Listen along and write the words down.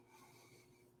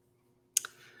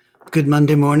Good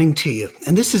Monday morning to you.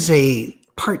 And this is a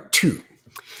part 2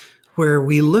 where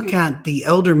we look at the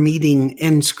elder meeting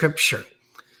in Scripture.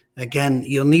 Again,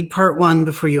 you'll need part 1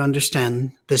 before you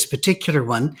understand this particular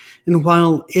one. And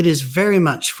while it is very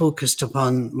much focused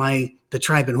upon the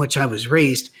tribe in which I was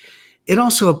raised, it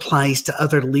also applies to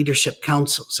other leadership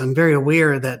councils. I'm very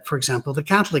aware that, for example, the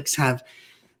Catholics have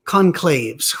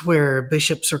conclaves where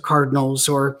bishops or cardinals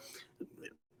or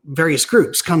various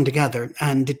groups come together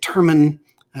and determine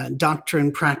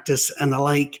doctrine, practice, and the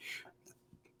like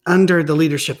under the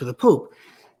leadership of the Pope,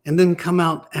 and then come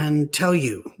out and tell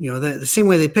you, the same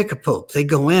way they pick a Pope. They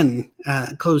go in,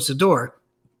 close the door.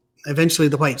 Eventually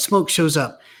the white smoke shows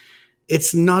up.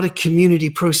 It's not a community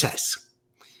process.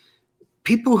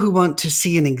 People who want to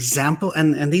see an example,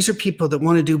 and these are people that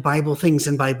want to do Bible things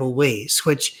in Bible ways,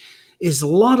 which is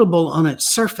laudable on its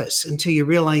surface until you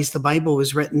realize the Bible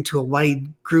was written to a wide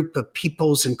group of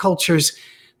peoples and cultures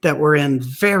that were in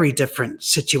very different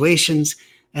situations.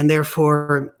 And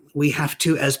therefore, we have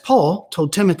to, as Paul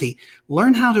told Timothy,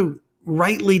 learn how to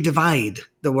rightly divide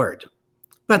the word.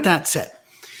 But that said,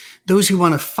 those who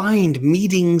want to find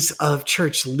meetings of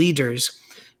church leaders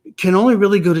can only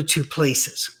really go to 2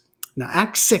 places. Now,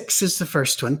 Acts 6 is the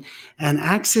first one, and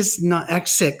Acts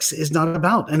 6 is not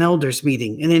about an elders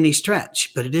meeting in any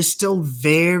stretch, but it is still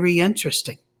very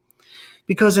interesting.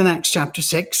 Because in Acts chapter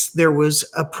 6, there was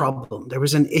a problem. There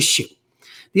was an issue.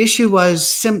 The issue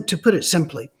was, to put it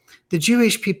simply, the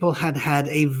Jewish people had had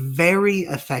a very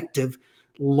effective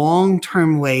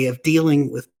long-term way of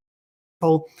dealing with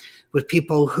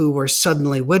people who were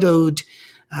suddenly widowed.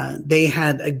 They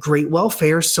had a great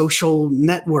welfare social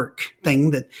network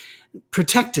thing that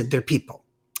protected their people.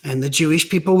 And the Jewish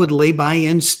people would lay by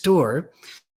in store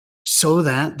so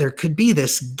that there could be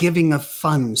this giving of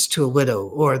funds to a widow,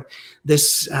 or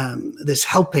this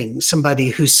helping somebody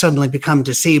who's suddenly become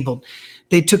disabled.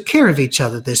 They took care of each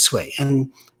other this way.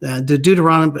 And the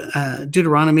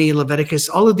Deuteronomy, Leviticus,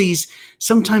 all of these,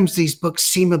 sometimes these books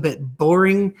seem a bit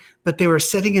boring, but they were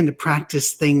setting into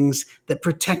practice things that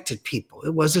protected people.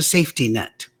 It was a safety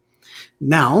net.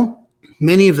 Now,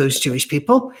 many of those Jewish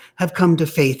people have come to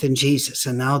faith in Jesus,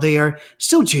 and now they are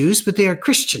still Jews, but they are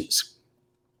Christians.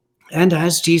 And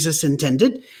as Jesus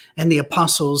intended, and the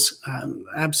apostles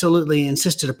absolutely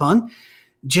insisted upon,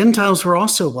 Gentiles were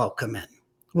also welcome in.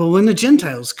 Well, when the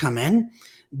Gentiles come in,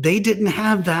 they didn't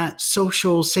have that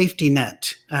social safety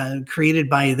net created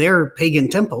by their pagan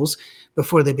temples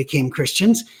before they became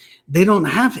Christians. They don't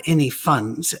have any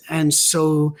funds. And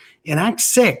so in Acts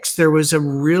 6, there was a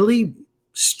really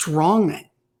strong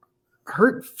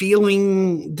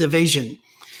hurt-feeling division,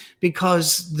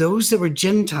 because those that were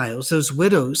Gentiles, those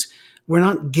widows, were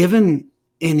not given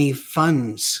any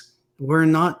funds, were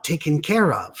not taken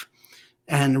care of.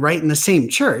 And right in the same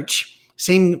church,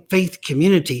 same faith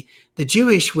community, the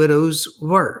Jewish widows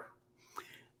were.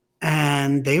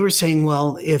 And they were saying,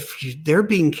 well, if they're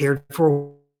being cared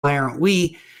for, why aren't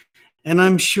we? And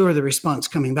I'm sure the response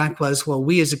coming back was, well,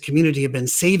 we as a community have been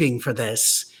saving for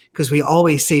this because we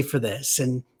always save for this,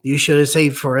 and you should have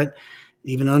saved for it,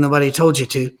 even though nobody told you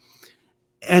to.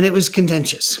 And it was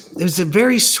contentious. It was a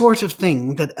very sort of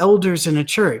thing that elders in a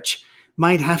church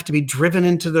might have to be driven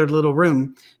into their little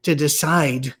room to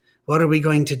decide, what are we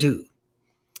going to do?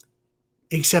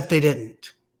 Except they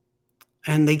didn't.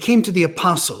 And they came to the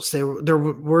apostles. There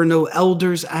were no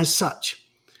elders as such.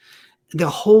 The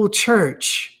whole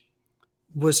church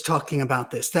was talking about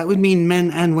this. That would mean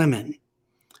men and women.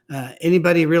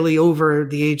 Anybody really over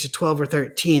the age of 12 or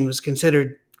 13 was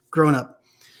considered grown up.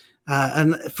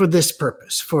 And for this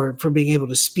purpose, for being able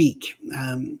to speak.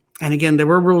 And again, there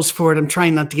were rules for it. I'm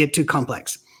trying not to get too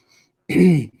complex.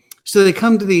 So they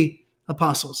come to the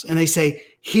apostles and they say,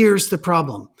 here's the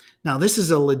problem. Now, this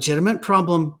is a legitimate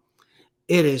problem.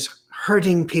 It is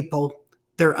hurting people.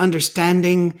 Their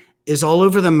understanding is all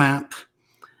over the map.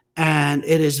 And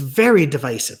it is very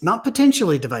divisive, not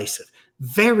potentially divisive,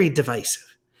 very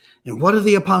divisive. And what do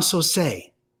the apostles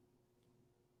say?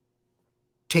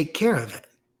 Take care of it.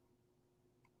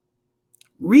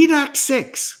 Read Acts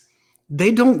 6.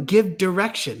 They don't give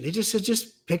direction. They just said,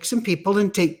 just pick some people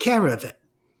and take care of it.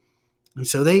 And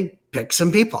so they pick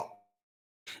some people.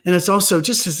 And it's also,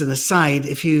 just as an aside,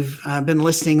 if you've been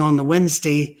listening on the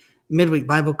Wednesday midweek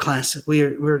Bible class,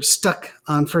 we're stuck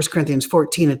on 1 Corinthians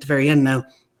 14 at the very end now,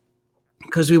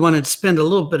 because we wanted to spend a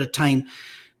little bit of time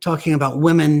talking about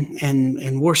women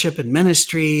and worship and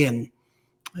ministry, and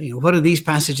what do these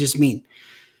passages mean?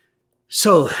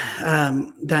 So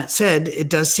that said, it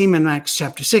does seem in Acts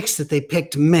chapter 6 that they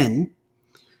picked men.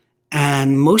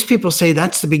 And most people say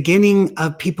that's the beginning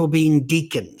of people being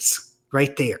deacons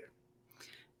right there.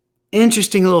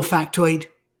 Interesting little factoid.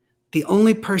 The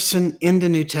only person in the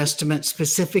New Testament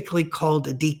specifically called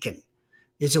a deacon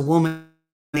is a woman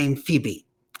named Phoebe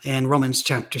in Romans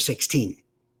chapter 16.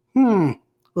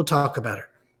 We'll talk about her,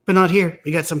 but not here.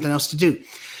 We got something else to do.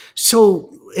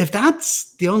 So if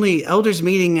that's the only elders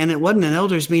meeting, and it wasn't an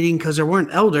elders meeting because there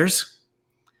weren't elders,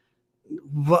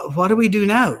 what do we do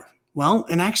now? Well,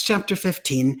 in Acts chapter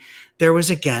 15, there was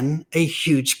again a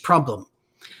huge problem.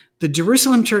 The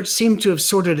Jerusalem church seemed to have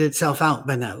sorted itself out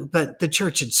by now, but the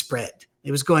church had spread.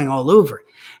 It was going all over.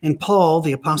 And Paul,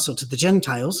 the apostle to the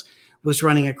Gentiles, was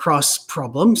running across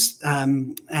problems.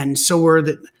 And so were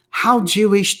that, how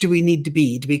Jewish do we need to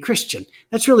be Christian?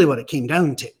 That's really what it came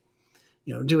down to.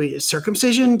 Do we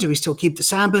circumcision? Do we still keep the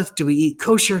Sabbath? Do we eat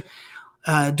kosher?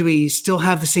 Do we still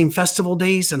have the same festival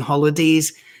days and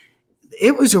holidays?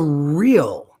 It was a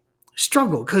real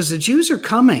struggle because the Jews are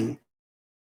coming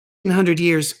 100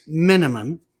 years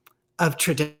minimum of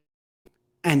tradition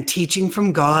and teaching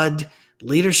from God,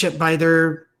 leadership by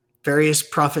their various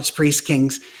prophets, priests,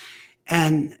 kings.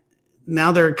 And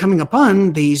now they're coming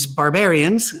upon these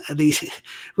barbarians,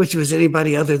 which was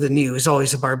anybody other than you is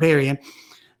always a barbarian,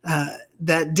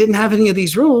 that didn't have any of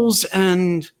these rules.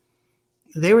 And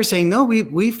they were saying, no,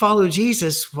 we follow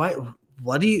Jesus. What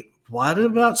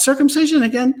about circumcision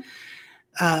again?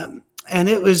 And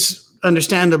it was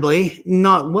understandably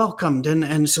not welcomed.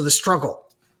 And so the struggle.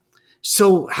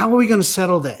 So how are we going to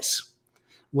settle this?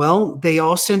 Well, they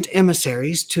all sent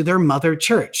emissaries to their mother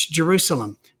church,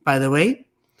 Jerusalem. By the way,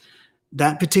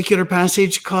 that particular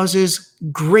passage causes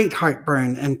great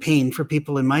heartburn and pain for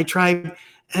people in my tribe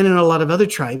and in a lot of other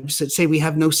tribes that say we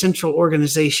have no central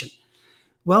organization.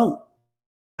 Well,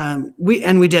 we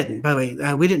didn't, by the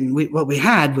way, we didn't. What we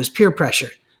had was peer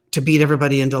pressure to beat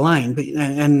everybody into line,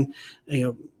 and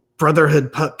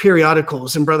brotherhood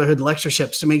periodicals and brotherhood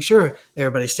lectureships to make sure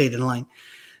everybody stayed in line.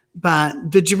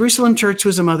 But the Jerusalem church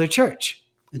was a mother church.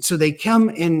 And so they come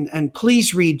in, and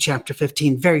please read chapter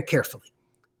 15 very carefully.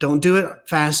 Don't do it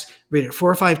fast. Read it 4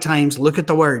 or 5 times. Look at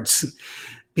the words.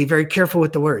 Be very careful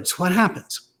with the words. What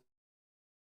happens?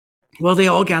 Well, they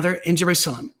all gather in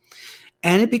Jerusalem,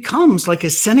 and it becomes like a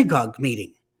synagogue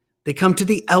meeting. They come to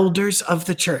the elders of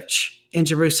the church in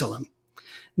Jerusalem.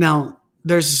 Now,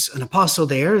 there's an apostle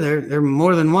there. There are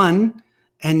more than one,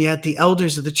 and yet the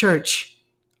elders of the church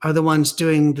are the ones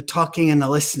doing the talking and the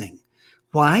listening.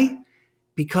 Why?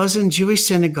 Because in Jewish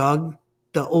synagogue,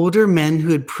 the older men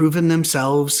who had proven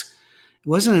themselves, it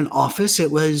wasn't an office,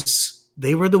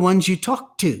 they were the ones you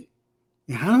talked to.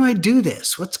 How do I do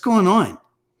this? What's going on?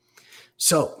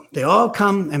 So they all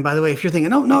come, and by the way, if you're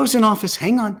thinking, oh, no, it's an office,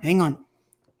 hang on.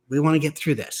 We want to get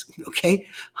through this, okay?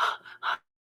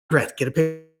 Breath, get a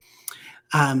picture.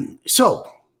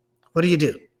 So what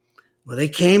do? Well, they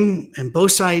came, and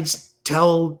both sides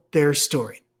tell their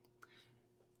story.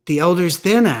 The elders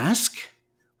then ask,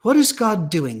 what is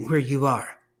God doing where you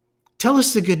are? Tell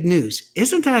us the good news.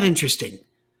 Isn't that interesting?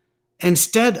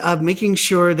 Instead of making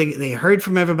sure they heard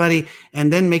from everybody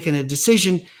and then making a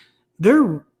decision,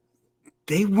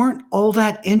 they weren't all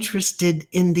that interested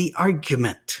in the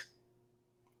argument.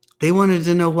 They wanted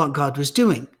to know what God was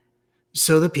doing.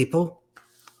 So the people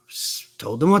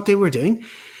told them what they were doing.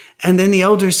 And then the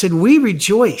elders said, we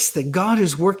rejoice that God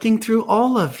is working through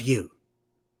all of you.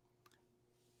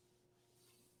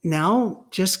 Now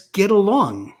just get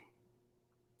along.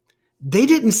 They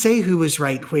didn't say who was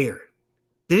right where.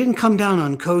 They didn't come down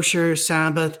on kosher,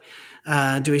 Sabbath.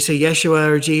 Do we say Yeshua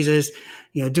or Jesus?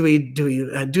 Do we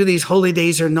do these holy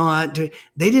days or not? They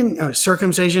didn't.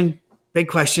 Circumcision, big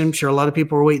question. I'm sure a lot of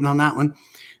people were waiting on that one.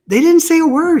 They didn't say a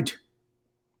word.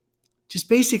 Just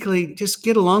basically just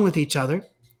get along with each other.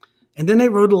 And then they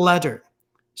wrote a letter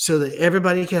so that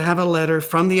everybody could have a letter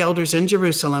from the elders in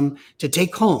Jerusalem to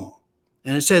take home.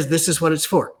 And it says, this is what it's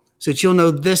for, so that you'll know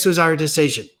this was our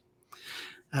decision.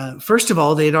 First of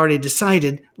all, they had already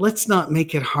decided, let's not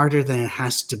make it harder than it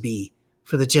has to be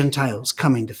for the Gentiles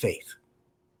coming to faith.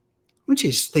 Why don't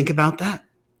you just think about that?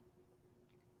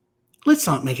 Let's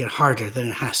not make it harder than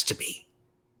it has to be.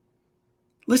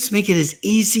 Let's make it as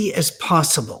easy as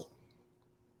possible.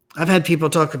 I've had people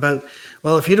talk about,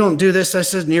 well, if you don't do this,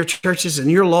 this, in your churches,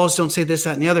 and your laws don't say this,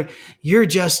 that, and the other, you're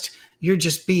just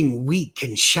being weak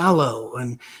and shallow,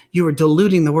 and you are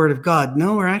diluting the word of God.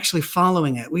 No, we're actually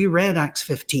following it. We read Acts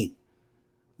 15.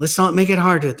 Let's not make it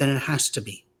harder than it has to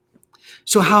be.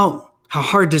 So how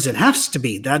hard does it have to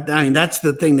be? That's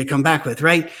the thing they come back with,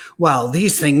 right? Well,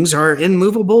 these things are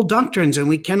immovable doctrines, and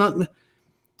we cannot.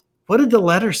 What did the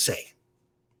letter say?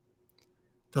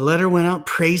 The letter went out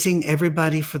praising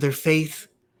everybody for their faith,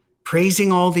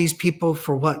 praising all these people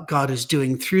for what God is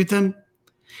doing through them,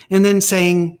 and then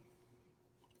saying,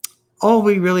 all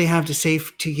we really have to say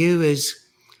to you is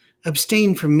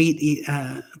abstain from meat,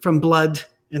 from blood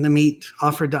and the meat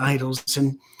offered to idols,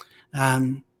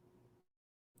 and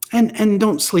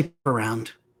don't sleep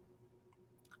around.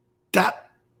 That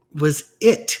was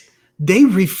it. They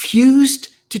refused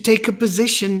to take a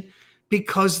position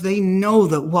because they know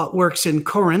that what works in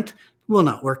Corinth will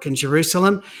not work in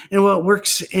Jerusalem, and what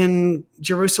works in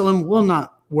Jerusalem will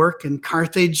not work in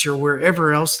Carthage or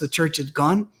wherever else the church had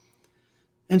gone.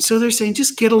 And so they're saying,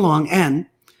 just get along and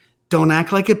don't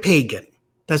act like a pagan.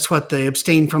 That's what the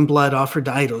abstain from blood offered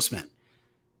to idols meant.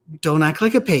 Don't act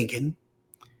like a pagan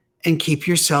and keep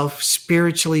yourself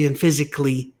spiritually and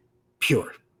physically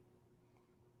pure.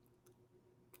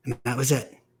 And that was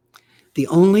it. The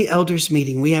only elders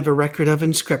meeting we have a record of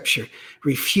in Scripture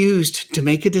refused to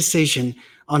make a decision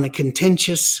on a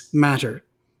contentious matter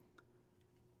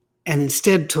and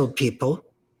instead told people,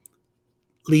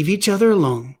 leave each other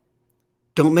alone.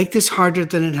 Don't make this harder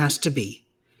than it has to be.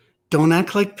 Don't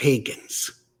act like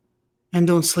pagans. And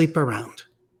don't sleep around.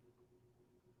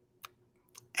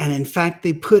 And in fact,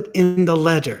 they put in the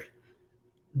letter,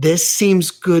 this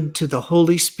seems good to the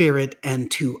Holy Spirit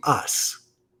and to us.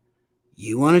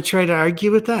 You want to try to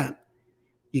argue with that?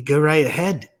 You go right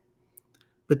ahead.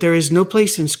 But there is no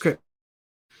place in Scripture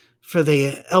for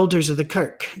the elders of the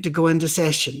kirk to go into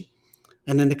session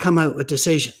and then to come out with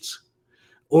decisions,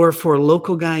 or for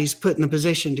local guys put in a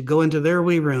position to go into their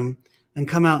wee room and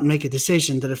come out and make a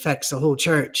decision that affects the whole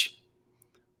church.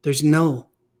 There's no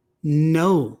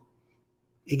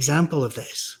example of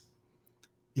this.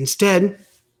 Instead,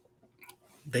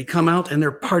 they come out and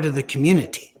they're part of the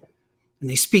community. And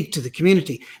they speak to the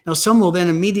community. Now, some will then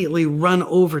immediately run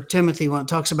over Timothy when it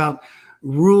talks about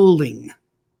ruling.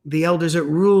 The elders that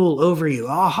rule over you.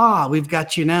 Aha, we've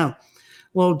got you now.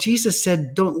 Well, Jesus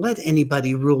said, don't let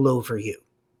anybody rule over you.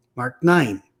 Mark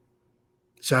 9.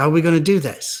 So how are we going to do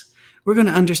this? We're going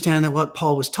to understand that what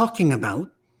Paul was talking about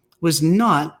was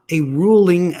not a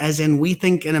ruling as in we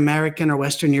think in American or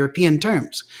Western European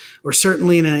terms, or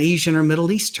certainly in an Asian or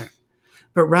Middle East term,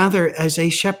 but rather as a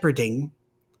shepherding.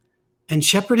 And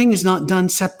shepherding is not done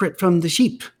separate from the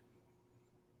sheep.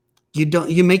 You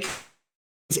make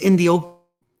in the open.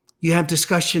 You have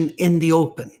discussion in the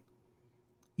open.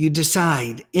 You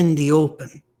decide in the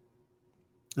open.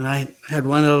 And I had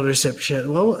one eldership said,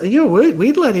 well,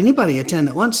 we'd let anybody attend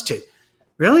that wants to.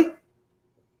 Really?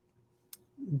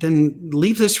 Then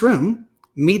leave this room,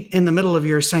 meet in the middle of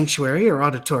your sanctuary or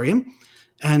auditorium,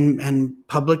 and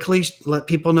publicly let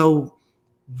people know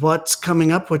what's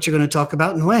coming up, what you're going to talk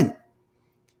about, and when.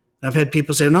 I've had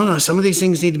people say, no, some of these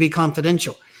things need to be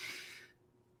confidential.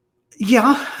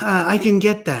 Yeah, I can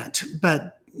get that.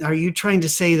 But are you trying to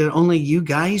say that only you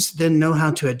guys then know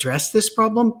how to address this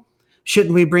problem?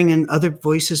 Shouldn't we bring in other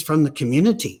voices from the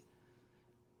community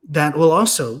that will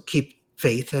also keep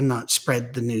faith and not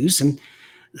spread the news and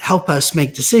help us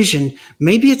make decision?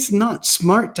 Maybe it's not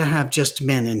smart to have just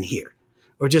men in here,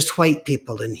 or just white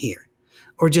people in here,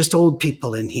 or just old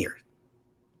people in here,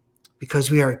 because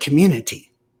we are a community.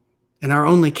 And our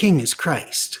only king is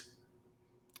Christ.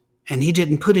 And he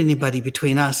didn't put anybody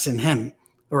between us and him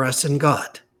or us and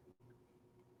God.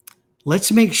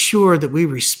 Let's make sure that we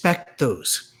respect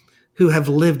those who have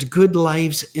lived good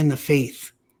lives in the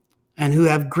faith and who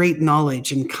have great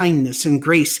knowledge and kindness and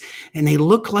grace, and they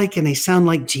look like and they sound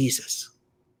like Jesus.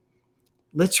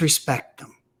 Let's respect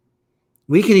them.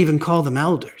 We can even call them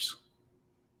elders,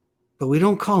 but we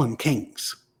don't call them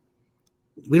kings.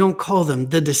 We don't call them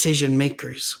the decision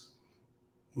makers.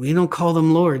 We don't call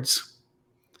them lords.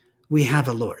 We have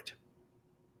a Lord.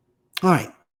 All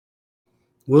right.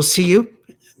 We'll see you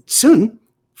soon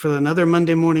for another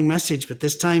Monday morning message, but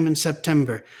this time in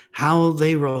September. How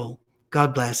they roll.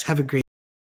 God bless. Have a great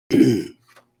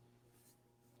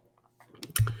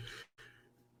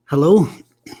Hello.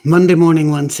 Monday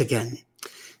morning once again.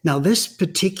 Now, this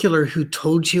particular who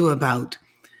told you about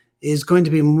is going to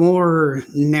be more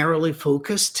narrowly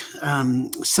focused.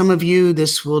 Some of you,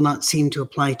 this will not seem to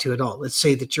apply to at all. Let's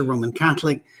say that you're Roman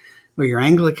Catholic, or you're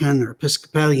Anglican or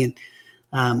Episcopalian.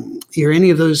 You're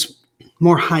any of those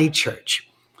more high church.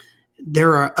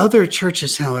 There are other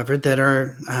churches, however, that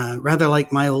are rather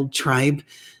like my old tribe,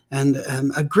 and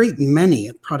a great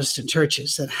many Protestant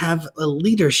churches that have a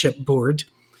leadership board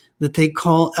that they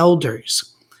call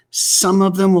elders. Some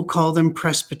of them will call them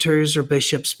presbyters or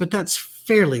bishops, but that's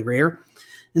fairly rare.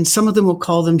 And some of them will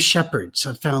call them shepherds.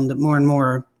 I've found that more and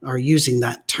more are using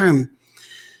that term.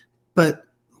 But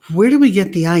where do we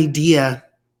get the idea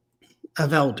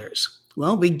of elders?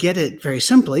 Well, we get it very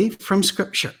simply from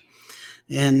Scripture.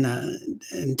 And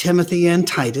Timothy and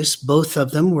Titus, both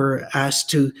of them were asked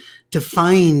to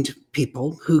find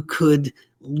people who could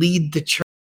lead the church